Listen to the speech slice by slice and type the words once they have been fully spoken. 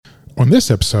on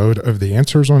this episode of the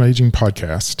Answers on Aging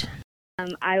podcast.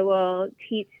 I will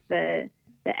teach the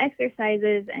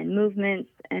exercises and movements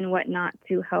and whatnot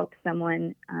to help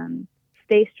someone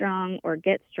stay strong or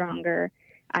get stronger.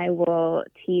 I will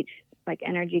teach like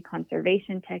energy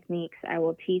conservation techniques. I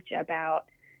will teach about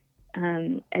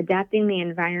adapting the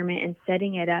environment and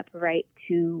setting it up right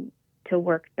to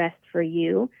work best for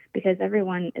you, because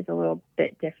everyone is a little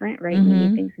bit different, right? We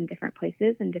need things in different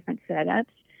places and different setups.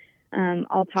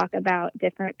 I'll talk about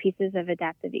different pieces of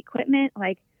adaptive equipment,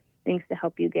 like things to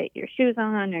help you get your shoes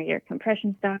on or your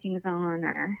compression stockings on,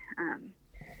 or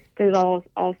there's all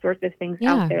sorts of things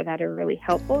out there that are really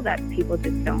helpful that people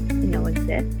just don't know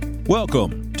exist.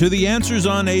 Welcome to the Answers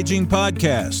on Aging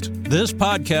podcast. This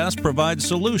podcast provides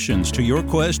solutions to your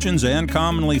questions and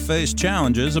commonly faced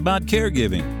challenges about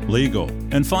caregiving, legal,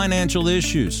 and financial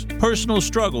issues, personal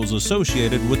struggles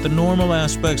associated with the normal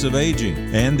aspects of aging,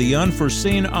 and the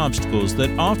unforeseen obstacles that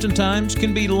oftentimes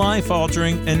can be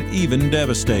life-altering and even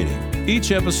devastating.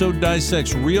 Each episode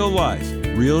dissects real life,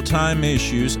 real-time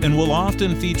issues, and will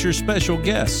often feature special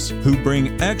guests who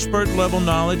bring expert-level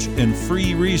knowledge and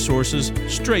free resources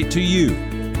straight to you.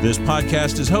 This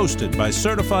podcast is hosted by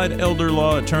certified elder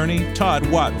law attorney Todd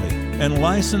Watley and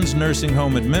licensed nursing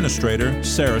home administrator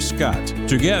Sarah Scott.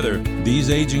 Together,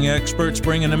 these aging experts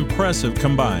bring an impressive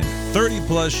combined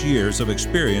 30-plus years of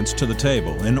experience to the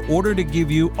table in order to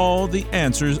give you all the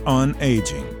answers on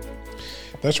aging.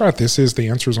 That's right. This is the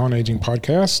Answers on Aging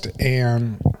podcast.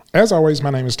 And as always, my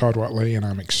name is Todd Watley, and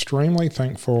I'm extremely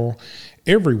thankful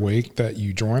every week that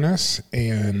you join us.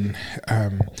 And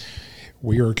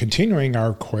we are continuing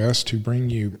our quest to bring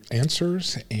you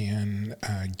answers and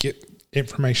get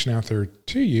information out there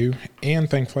to you. And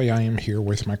thankfully, I am here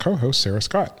with my co-host, Sarah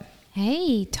Scott.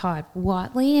 Hey, Todd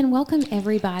Watley, and welcome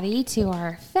everybody to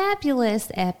our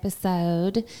fabulous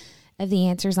episode of the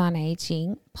Answers on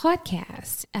Aging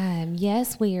podcast.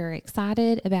 Yes, we are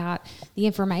excited about the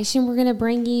information we're going to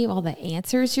bring you, all the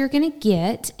answers you're going to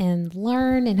get and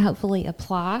learn and hopefully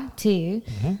apply to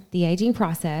the aging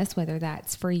process, whether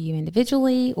that's for you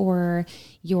individually or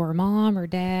your mom or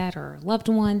dad or loved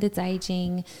one that's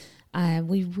aging.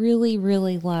 We really,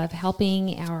 really love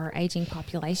helping our aging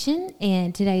population,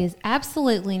 and today is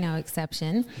absolutely no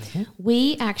exception.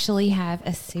 We actually have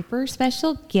a super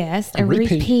special guest, a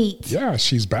repeat. Yeah,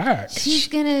 she's back.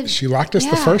 She liked us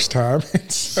the first time.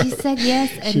 So she said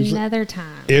yes another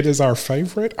time. It is our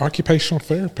favorite occupational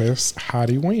therapist,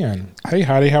 Heidi Wynn. Hey,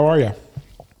 Heidi, how are you?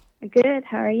 Good.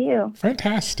 How are you?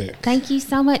 Fantastic. Thank you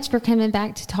so much for coming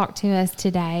back to talk to us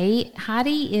today.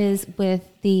 Heidi is with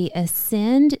the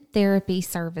Ascend Therapy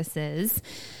Services,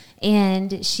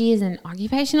 and she is an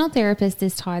occupational therapist,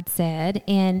 as Todd said.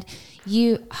 And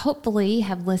you hopefully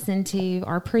have listened to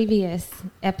our previous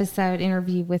episode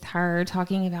interview with her,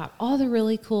 talking about all the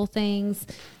really cool things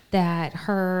that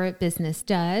her business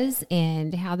does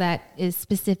and how that is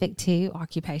specific to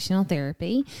occupational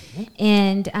therapy.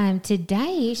 And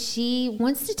today she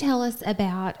wants to tell us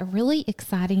about a really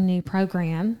exciting new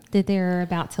program that they're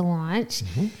about to launch,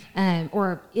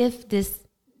 or if this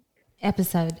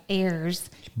episode airs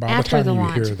after the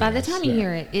launch. By the time you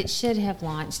hear it, it should have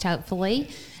launched, hopefully,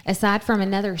 aside from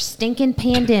another stinking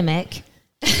pandemic.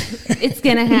 It's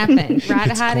going to happen,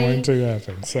 right, Heidi? It's going to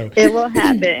happen. So it will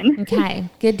happen. Okay,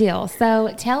 good deal.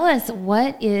 So tell us,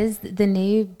 what is the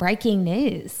new breaking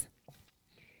news?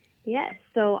 Yes,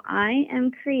 so I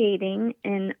am creating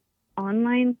an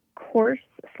online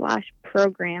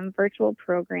course/program, virtual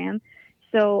program.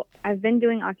 So I've been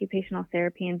doing occupational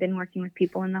therapy and been working with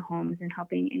people in the homes and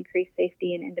helping increase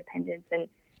safety and independence, and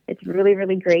it's really,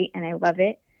 really great, and I love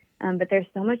it. But there's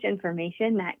so much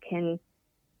information that can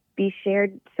be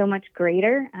shared so much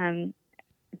greater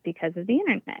because of the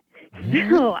internet.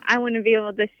 So I want to be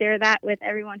able to share that with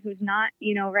everyone who's not,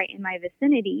 right in my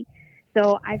vicinity.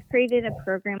 So I've created a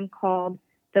program called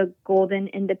the Golden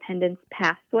Independence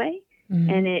Pathway,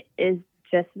 and it is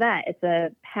just that. It's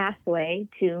a pathway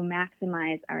to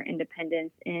maximize our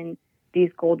independence in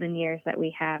these golden years that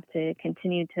we have to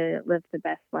continue to live the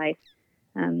best life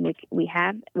we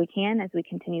can as we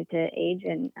continue to age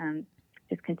and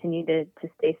just continue to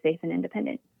stay safe and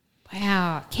independent.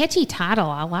 Wow. Catchy title.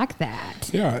 I like that.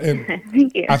 Yeah. And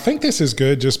Thank you. I think this is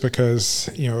good just because,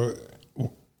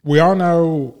 we all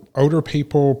know older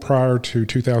people prior to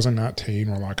 2019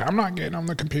 were like, I'm not getting on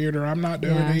the computer. I'm not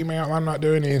doing email. I'm not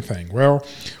doing anything. Well,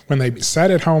 when they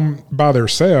sat at home by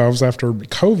themselves after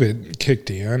COVID kicked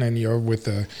in and, with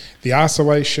the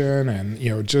isolation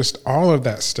and, just all of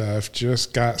that stuff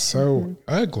just got so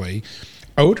ugly.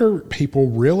 Older people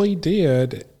really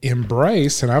did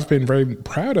embrace, and I've been very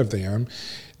proud of them,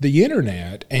 the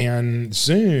internet and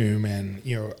Zoom and,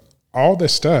 all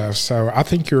this stuff. So I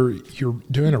think you're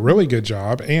doing a really good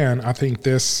job, and I think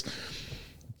this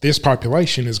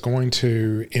population is going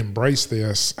to embrace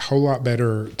this a whole lot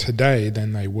better today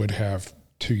than they would have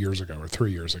 2 years ago or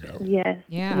 3 years ago. Yes.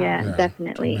 Yeah,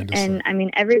 definitely. And I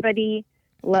mean, everybody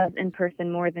loves in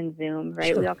person more than Zoom,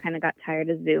 right? Sure. We all kind of got tired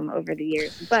of Zoom over the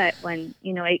years, but when,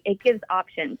 it gives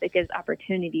options, it gives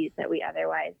opportunities that we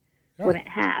otherwise wouldn't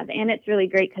have. And it's really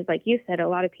great because, like you said, a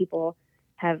lot of people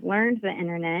have learned the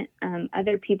internet.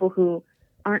 Other people who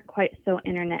aren't quite so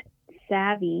internet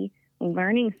savvy,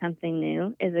 learning something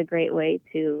new is a great way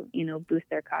to, boost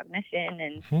their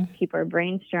cognition and keep our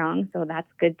brain strong. So that's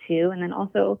good too. And then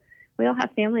also we all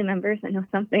have family members that know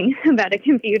something about a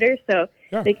computer, so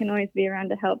they can always be around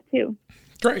to help too.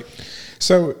 Great.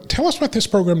 So tell us what this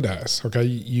program does. Okay.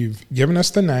 You've given us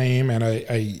the name and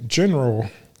a general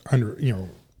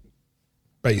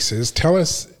basis. Tell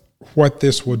us what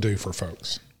this will do for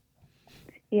folks.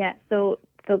 Yeah. So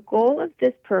the goal of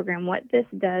this program, what this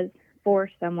does for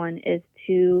someone is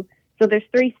so there's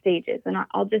 3 stages, and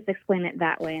I'll just explain it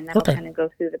that way, and then I'll kind of go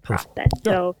through the process. Yeah.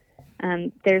 So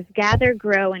there's gather,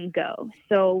 grow, and go.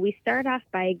 So we start off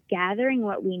by gathering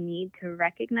what we need to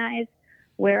recognize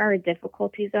where our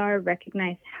difficulties are,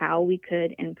 recognize how we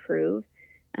could improve.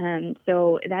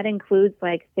 So that includes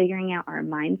like figuring out our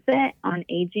mindset on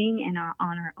aging and on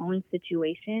our own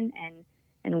situation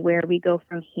and where we go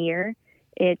from here.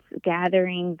 It's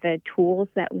gathering the tools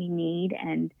that we need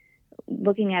and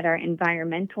looking at our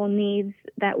environmental needs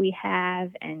that we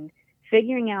have and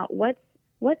figuring out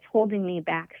what's holding me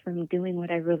back from doing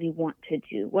what I really want to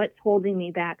do. What's holding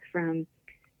me back from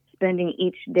spending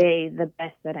each day the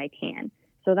best that I can.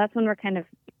 So that's when we're kind of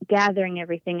gathering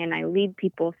everything, and I lead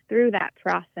people through that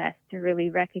process to really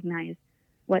recognize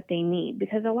what they need.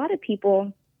 Because a lot of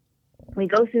people, we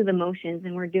go through the motions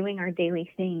and we're doing our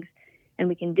daily things and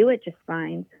we can do it just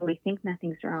fine. So we think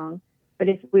nothing's wrong. But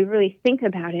if we really think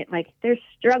about it, like there's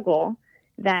struggle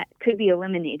that could be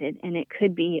eliminated, and it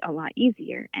could be a lot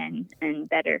easier and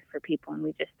better for people, and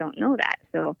we just don't know that.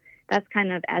 So that's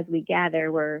kind of, as we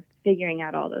gather, we're figuring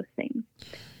out all those things.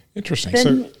 Interesting.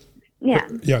 Then,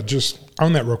 yeah, just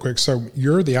on that real quick. So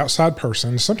you're the outside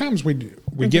person. Sometimes we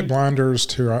get blinders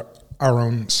to our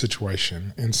own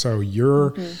situation, and so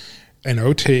you're an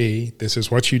OT. This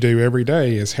is what you do every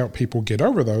day, is help people get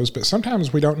over those. But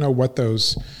sometimes we don't know what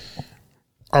those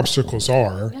obstacles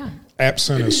are,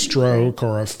 absent a stroke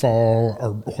or a fall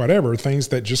or whatever, things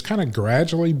that just kind of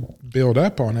gradually build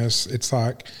up on us. It's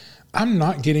like, I'm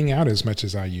not getting out as much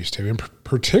as I used to, and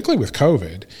particularly with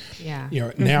COVID.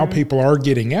 Yeah. Now people are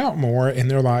getting out more,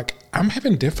 and they're like, I'm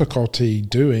having difficulty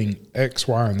doing X,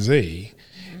 Y, and Z,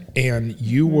 and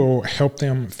you will help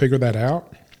them figure that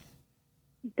out?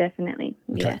 Definitely,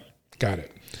 okay. Yes. Got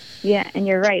it. Yeah, and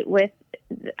you're right.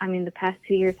 The past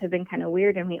 2 years have been kind of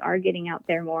weird, and we are getting out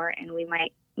there more, and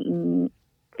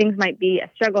things might be a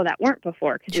struggle that weren't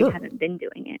before because we haven't been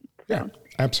doing it. So, yeah,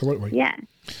 absolutely. Yeah.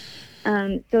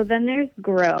 So then there's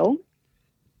grow,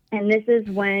 and this is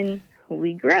when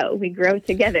we grow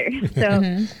together.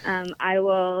 So I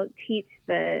will teach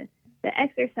the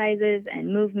exercises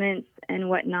and movements and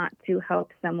whatnot to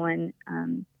help someone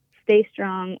stay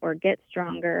strong or get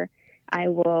stronger. I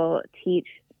will teach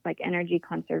like energy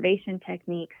conservation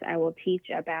techniques. I will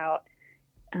teach about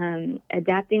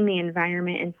adapting the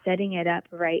environment and setting it up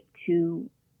right to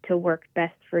work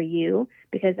best for you,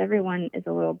 because everyone is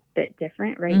a little bit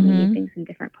different, right? We need things in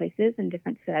different places and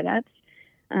different setups.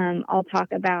 I'll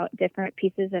talk about different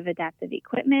pieces of adaptive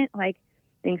equipment, like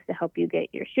things to help you get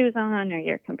your shoes on or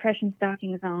your compression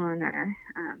stockings on, or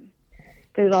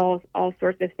there's all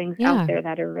sorts of things out there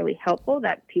that are really helpful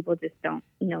that people just don't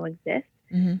know exist.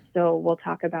 So we'll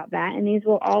talk about that. And these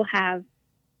will all have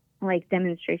like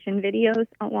demonstration videos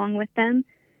along with them.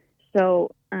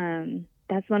 So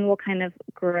that's when we'll kind of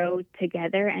grow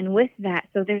together. And with that,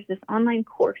 so there's this online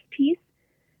course piece,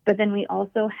 but then we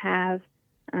also have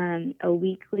a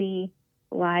weekly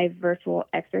live virtual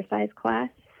exercise class.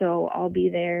 So I'll be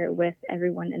there with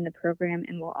everyone in the program,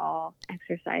 and we'll all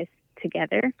exercise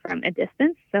together from a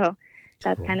distance. So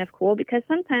that's kind of cool, because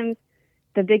sometimes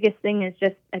the biggest thing is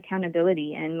just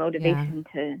accountability and motivation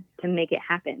to make it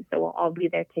happen. So we'll all be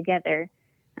there together,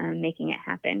 making it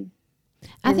happen.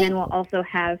 And then we'll also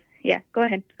have, go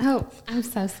ahead. Oh, I'm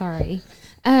so sorry.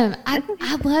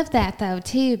 I love that though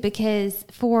too, because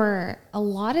for a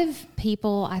lot of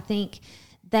people, I think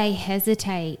they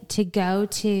hesitate to go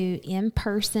to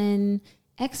in-person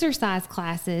exercise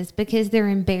classes because they're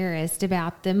embarrassed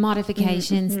about the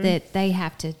modifications that they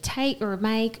have to take or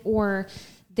make, or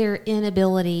their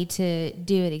inability to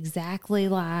do it exactly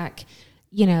like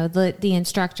the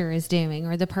instructor is doing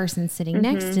or the person sitting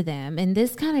next to them. And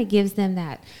this kind of gives them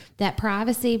that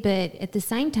privacy, but at the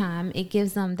same time, it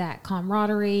gives them that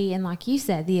camaraderie and, like you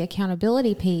said, the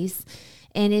accountability piece.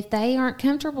 And if they aren't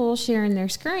comfortable sharing their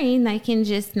screen, they can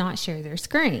just not share their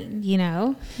screen,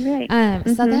 Right.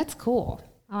 So that's cool.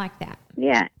 I like that.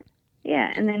 Yeah.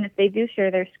 Yeah. And then if they do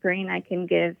share their screen, I can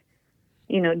give,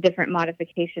 different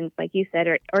modifications, like you said,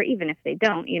 or even if they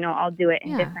don't, I'll do it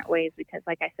in different ways because,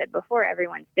 like I said before,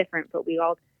 everyone's different, but we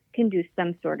all can do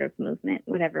some sort of movement,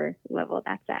 whatever level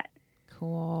that's at.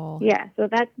 Cool. Yeah. So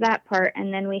that's that part.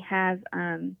 And then we have,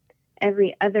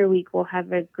 every other week we'll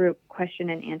have a group question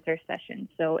and answer session.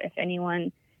 So if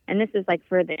anyone, and this is like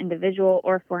for the individual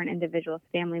or for an individual's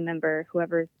family member,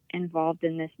 whoever's involved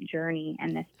in this journey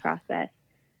and this process,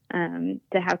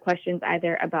 to have questions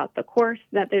either about the course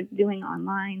that they're doing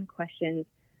online, questions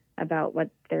about what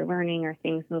they're learning or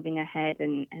things moving ahead,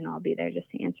 and I'll be there just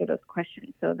to answer those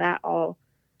questions. So that all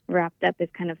wrapped up is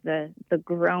kind of the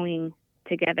growing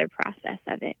together process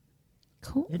of it.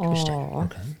 Cool. Interesting.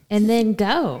 Okay. And then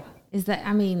go. Is that,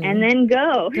 and then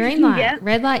go. Green light, Yep.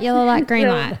 Red light, yellow light, green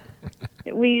light.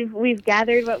 We've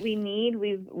gathered what we need.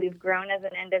 We've grown as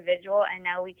an individual, and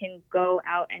now we can go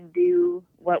out and do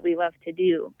what we love to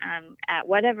do at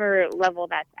whatever level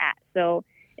that's at. So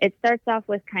it starts off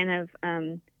with kind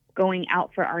of going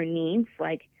out for our needs,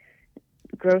 like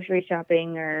grocery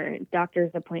shopping or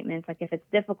doctor's appointments. Like if it's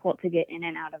difficult to get in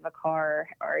and out of a car,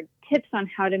 or tips on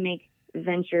how to make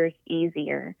ventures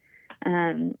easier.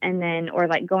 And then, or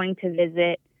like going to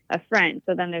visit a friend.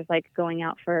 So then there's like going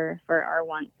out for our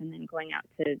wants and then going out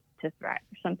to Thrive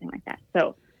or something like that.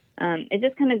 So it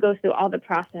just kind of goes through all the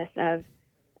process of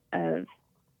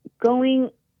going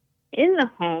in the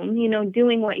home,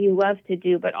 doing what you love to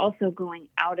do, but also going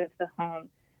out of the home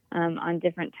on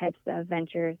different types of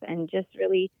ventures and just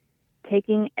really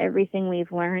taking everything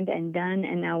we've learned and done.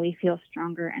 And now we feel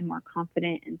stronger and more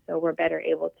confident. And so we're better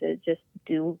able to just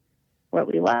do what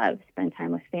we love, spend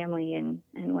time with family and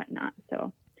whatnot.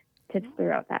 So tips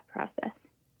throughout that process.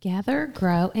 Gather,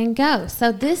 grow, and go.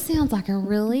 So this sounds like a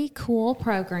really cool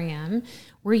program.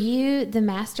 Were you the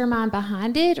mastermind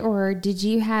behind it, or did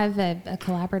you have a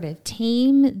collaborative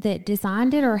team that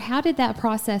designed it, or how did that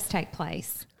process take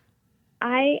place?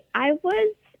 I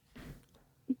was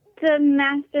the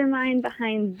mastermind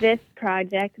behind this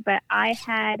project, but I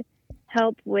had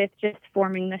help with just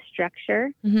forming the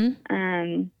structure,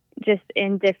 just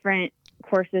in different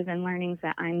courses and learnings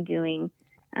that I'm doing.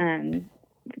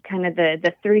 Kind of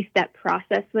the 3-step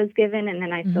process was given, and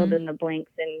then I filled in the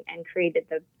blanks and created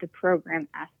the program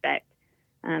aspect.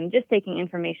 Just taking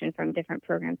information from different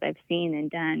programs I've seen and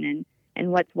done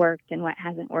and what's worked and what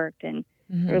hasn't worked, and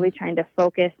really trying to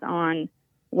focus on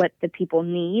what the people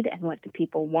need and what the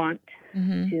people want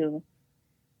to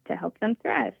help them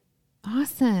thrive.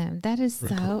 Awesome. That is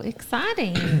so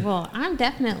exciting. Well, I'm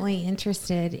definitely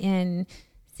interested in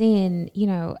seeing,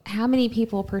 how many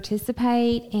people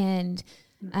participate and,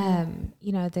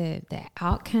 the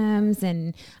outcomes.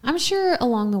 And I'm sure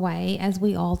along the way, as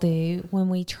we all do, when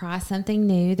we try something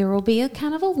new, there will be a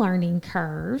kind of a learning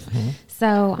curve.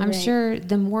 So I'm sure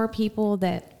the more people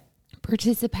that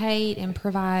participate and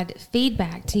provide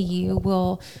feedback to you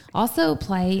will also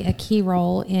play a key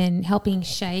role in helping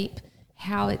shape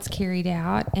how it's carried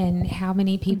out and how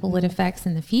many people it affects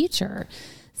in the future.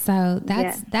 So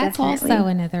that's also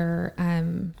another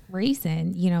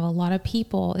reason, a lot of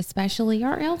people, especially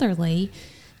our elderly,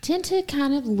 tend to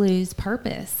kind of lose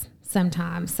purpose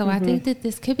sometimes. So I think that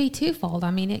this could be twofold. I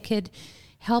mean, it could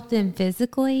help them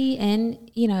physically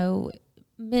and,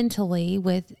 mentally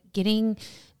with getting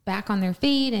back on their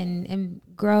feet and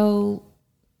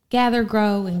gather,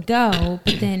 grow, and go.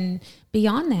 But then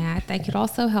beyond that, they could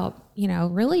also help,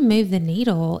 really move the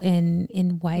needle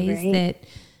in ways that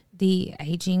the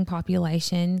aging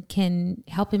population can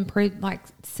help improve, like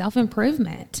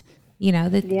self-improvement. I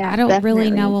don't definitely. really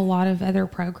know a lot of other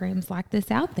programs like this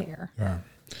out there. Yeah.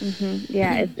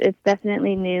 Yeah, it's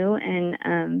definitely new,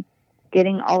 and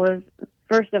getting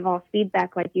first of all,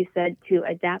 feedback, like you said, to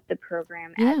adapt the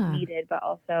program as needed, but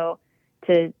also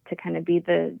to kind of be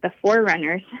the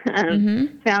forerunners,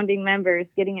 founding members,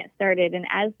 getting it started. And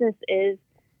as this is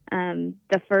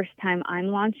the first time I'm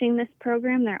launching this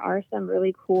program, there are some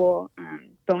really cool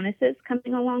bonuses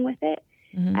coming along with it.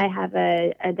 I have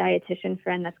a dietitian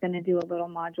friend that's going to do a little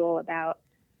module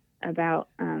about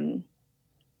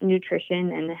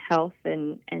nutrition and health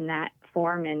and that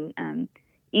form, and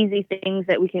easy things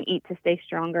that we can eat to stay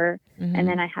stronger. And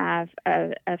then I have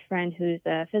a friend who's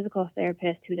a physical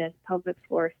therapist who does pelvic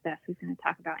floor stuff, who's going to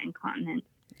talk about incontinence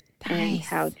and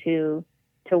how to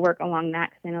work along that,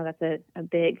 because I know that's a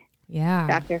big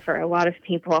factor for a lot of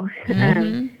people.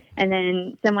 And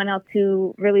then someone else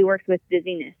who really works with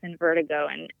dizziness and vertigo.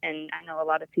 And I know a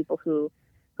lot of people who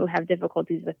have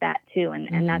difficulties with that too.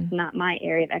 And that's not my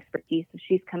area of expertise. So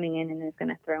she's coming in and is going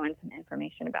to throw in some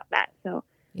information about that. So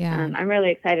I'm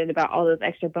really excited about all those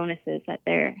extra bonuses that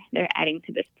they're adding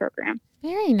to this program.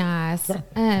 Very nice.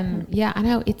 I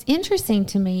know it's interesting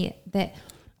to me that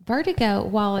vertigo,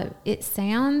 while it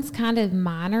sounds kind of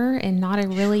minor and not a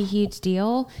really huge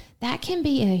deal, that can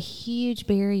be a huge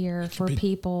barrier for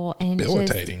people, and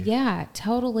debilitating.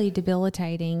 Totally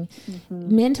debilitating,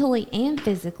 mentally and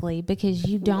physically, because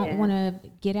you don't want to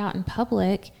get out in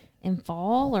public and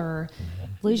fall or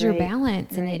lose your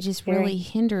balance, and it just really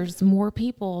hinders more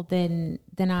people than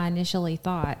I initially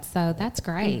thought. So that's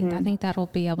great. I think that'll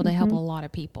be able to help a lot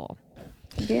of people.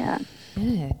 Yeah.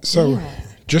 Good. So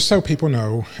just so people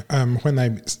know, when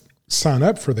they sign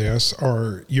up for this,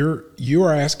 or you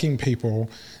are asking people,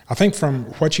 I think from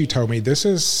what you told me, this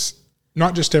is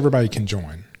not just everybody can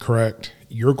join, correct?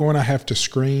 You're going to have to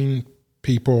screen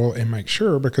people and make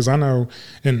sure, because I know,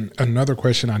 and another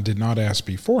question I did not ask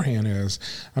beforehand is,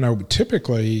 I know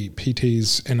typically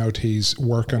PTs and OTs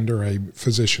work under a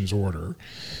physician's order.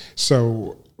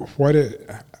 So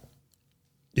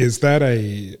is that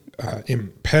a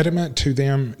impediment to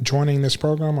them joining this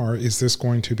program, or is this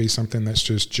going to be something that's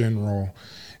just general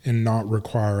and not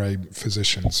require a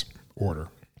physician's order?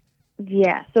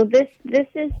 Yeah, so this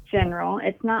is general.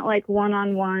 It's not like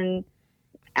one-on-one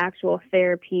actual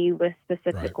therapy with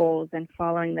specific goals and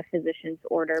following the physician's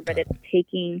order, but it's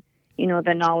taking,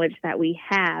 the knowledge that we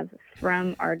have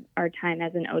from our time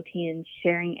as an OT and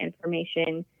sharing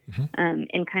information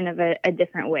in kind of a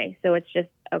different way. So it's just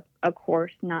a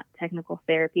course, not technical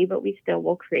therapy, but we still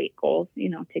will create goals,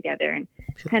 together and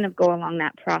kind of go along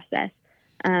that process.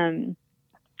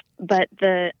 But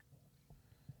the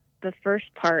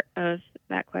first part of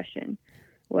that question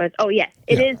was,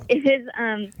 it is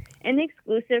an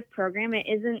exclusive program. It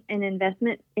isn't an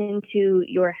investment into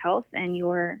your health and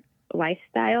your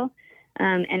lifestyle.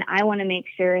 And I want to make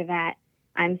sure that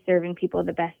I'm serving people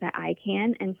the best that I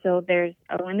can. And so there's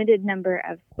a limited number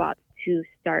of spots to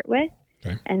start with.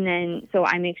 Okay. And then, so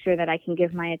I make sure that I can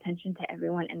give my attention to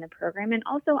everyone in the program. And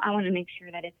also I want to make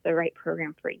sure that it's the right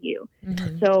program for you.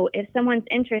 So if someone's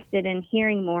interested in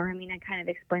hearing more, I kind of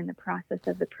explained the process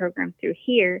of the program through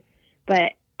here,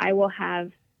 but I will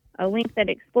have a link that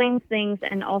explains things,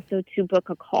 and also to book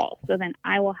a call. So then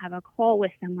I will have a call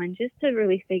with someone just to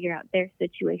really figure out their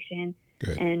situation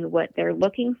and what they're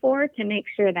looking for, to make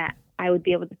sure that I would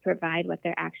be able to provide what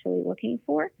they're actually looking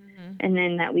for, and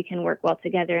then that we can work well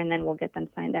together, and then we'll get them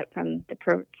signed up for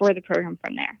the program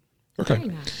from there. Okay.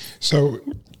 So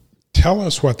tell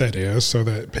us what that is so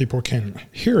that people can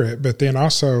hear it, but then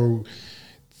also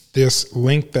this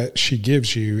link that she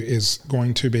gives you is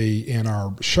going to be in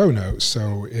our show notes.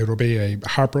 So it'll be a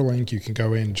hyperlink. You can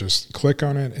go in, just click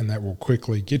on it, and that will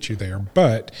quickly get you there.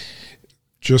 But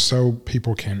just so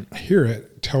people can hear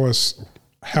it, tell us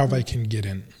how they can get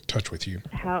in touch with you.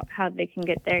 How they can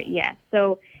get there. Yeah.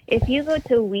 So if you go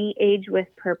to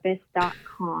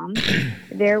weagewithpurpose.com,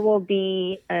 there will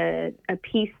be a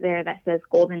piece there that says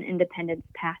Golden Independence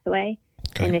Pathway.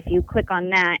 Okay. And if you click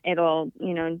on that, it'll,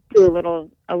 do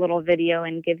a little video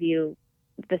and give you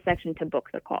the section to book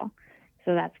the call.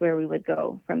 So that's where we would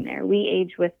go from there.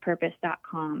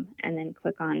 weagewithpurpose.com, and then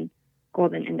click on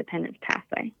Golden Independence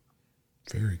Pathway.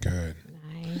 Very good.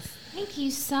 Nice. Thank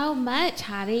you so much,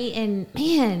 Heidi. And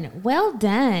man, well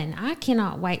done. I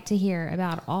cannot wait to hear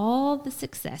about all the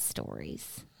success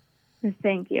stories.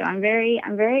 Thank you. I'm very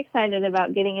excited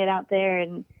about getting it out there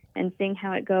and seeing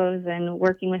how it goes, and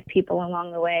working with people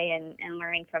along the way and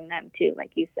learning from them too,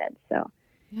 like you said. So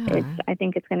I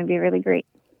think it's going to be really great.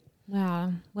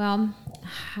 Wow. Well,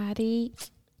 Heidi,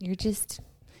 you're just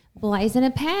blazing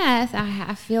a path.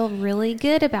 I feel really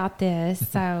good about this.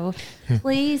 So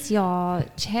please, y'all,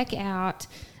 check out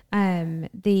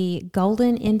the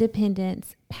Golden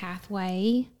Independence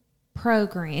Pathway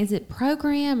program. Is it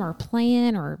program or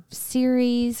plan or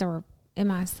series, or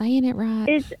am I saying it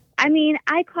right?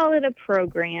 I call it a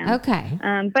program. Okay.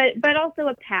 But also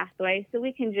a pathway. So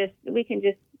we can just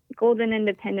Golden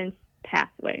Independence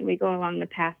Pathway. We go along the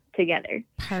path together.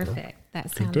 Perfect. That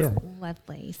sounds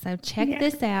lovely. So check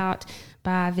this out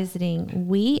by visiting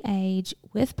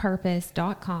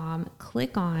weagewithpurpose.com.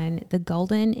 Click on the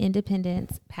Golden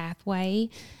Independence Pathway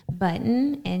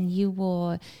button, and you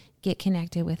will get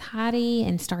connected with Heidi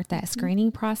and start that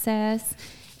screening process.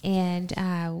 And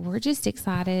we're just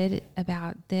excited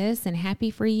about this and happy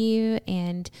for you.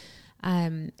 And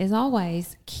as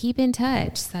always, keep in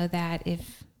touch so that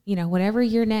if whatever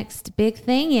your next big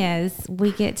thing is,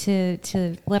 we get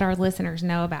to let our listeners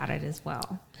know about it as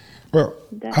well. Well,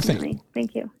 Definitely. I think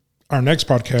Thank you. our next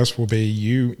podcast will be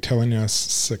you telling us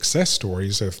success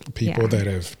stories of people that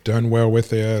have done well with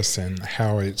this and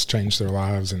how it's changed their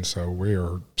lives. And so we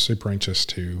are super anxious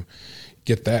to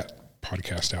get that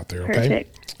podcast out there. Okay.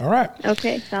 Perfect. All right.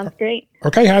 Okay. Sounds great.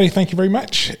 Okay, Heidi, thank you very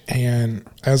much. And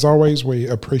as always, we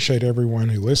appreciate everyone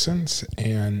who listens.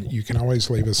 And you can always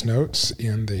leave us notes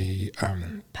in the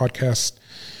podcast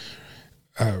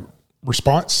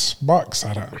response box.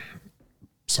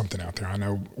 Something out there. I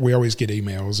know we always get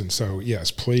emails. And so, yes,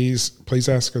 please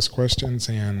ask us questions.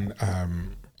 And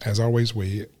as always,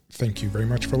 we thank you very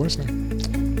much for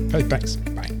listening. Okay, thanks.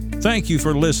 Bye. Thank you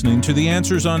for listening to the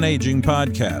Answers on Aging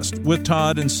podcast with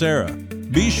Todd and Sarah.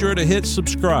 Be sure to hit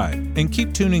subscribe and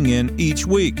keep tuning in each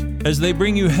week as they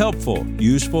bring you helpful,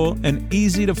 useful, and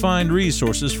easy to find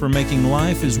resources for making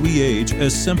life as we age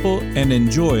as simple and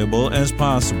enjoyable as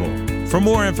possible. For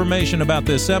more information about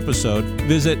this episode,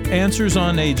 visit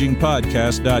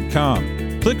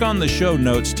AnswersOnAgingPodcast.com. Click on the Show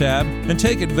Notes tab and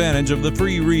take advantage of the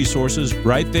free resources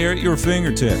right there at your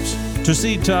fingertips. To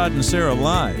see Todd and Sarah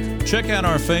live, check out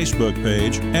our Facebook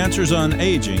page, Answers on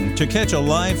Aging, to catch a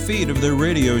live feed of their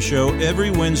radio show every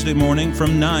Wednesday morning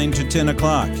from 9 to 10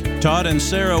 o'clock. Todd and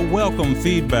Sarah welcome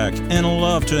feedback and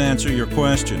love to answer your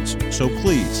questions. So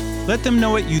please, let them know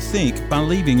what you think by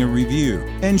leaving a review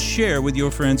and share with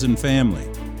your friends and family.